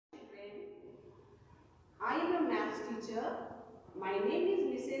I am a maths teacher. My name is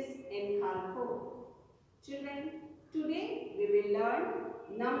Mrs. Khalkho. Children, today we will learn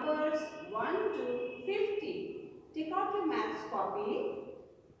numbers 1 to 50. Take out your maths copy,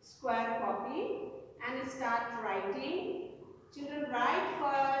 square copy, and start writing. Children, write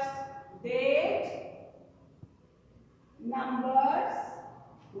first date, numbers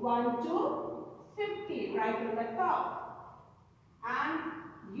 1 to 50 right on the top, and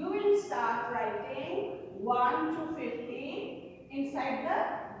you will start writing 1 to 50 inside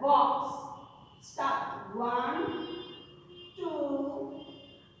the box. Start 1, 2,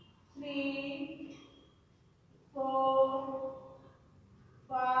 3, 4,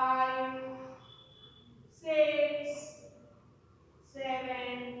 5, 6,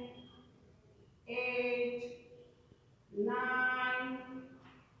 7, 8, 9,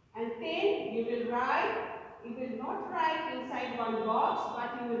 and 10. You will write. You will not write inside one box, but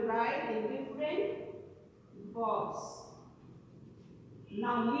you will write in different box.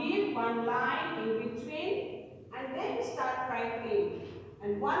 Now leave one line in between and then start writing.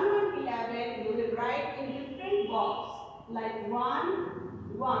 And 1 to 11 you will write in different box, like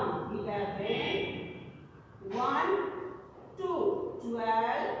 1, 1, 11, 1, 2,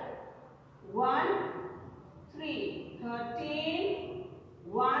 12, 1, 3, 13,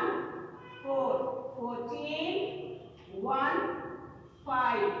 1, 4, 14, 1,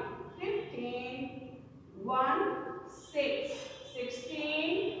 5, 15, 1, 6,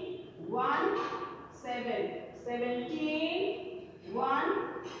 16, 1, 7, 17, 1,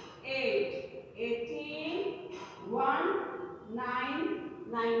 8, 18, 1, 9,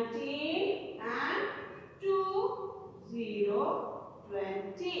 19, and 2, 0,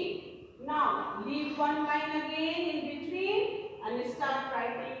 20. Now, leave one line again in between and start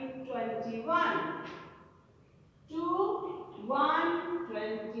writing 21. 2, 1,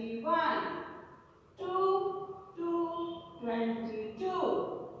 21. 2, 2,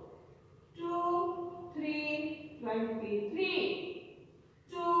 22. 2, 3, 23.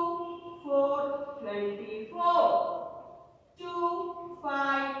 2, 4, 24. 2,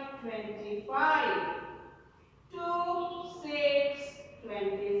 5, 25. 2, 6,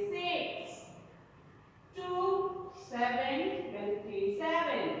 26. 2, 7,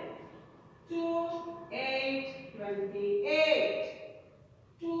 27. 2, 8, 28.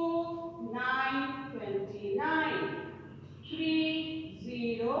 2, 9, 29. 3,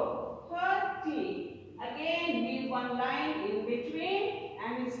 0, 30. Again, leave one line in between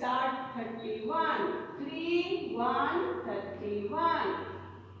and start 31. 3, 1, 31.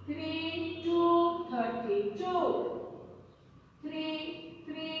 3, 2, 32. 3,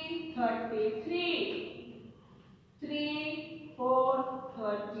 3, 33. 3, 4,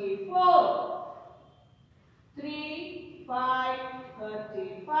 34. 3, 5,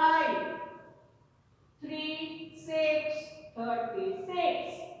 35. 3, 6,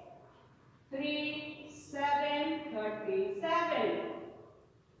 36. 3, 7, 37.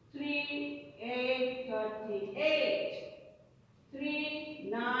 3, 8, 38. 3,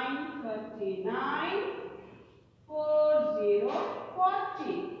 9, 39. 4, 0,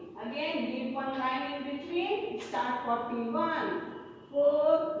 40. Again, leave one line in between. Start 41.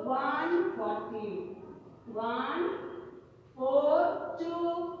 4, 1, 40. 1, 4,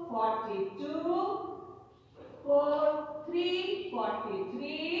 2, 42. 4, 3,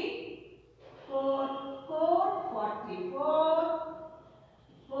 43. 4, 4, 44.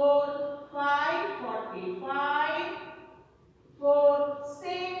 4, 5, 45. 4,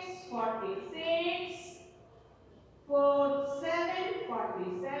 6, 46. 4, 7,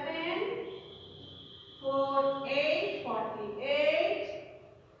 47. 4, 8, 48.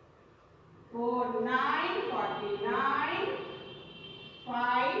 4, 9, 49.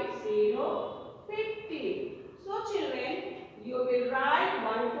 5, 0, 50. So children, you will write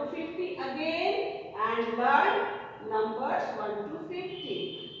 1 to 50 again and learn numbers 1 to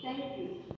 50. Thank you.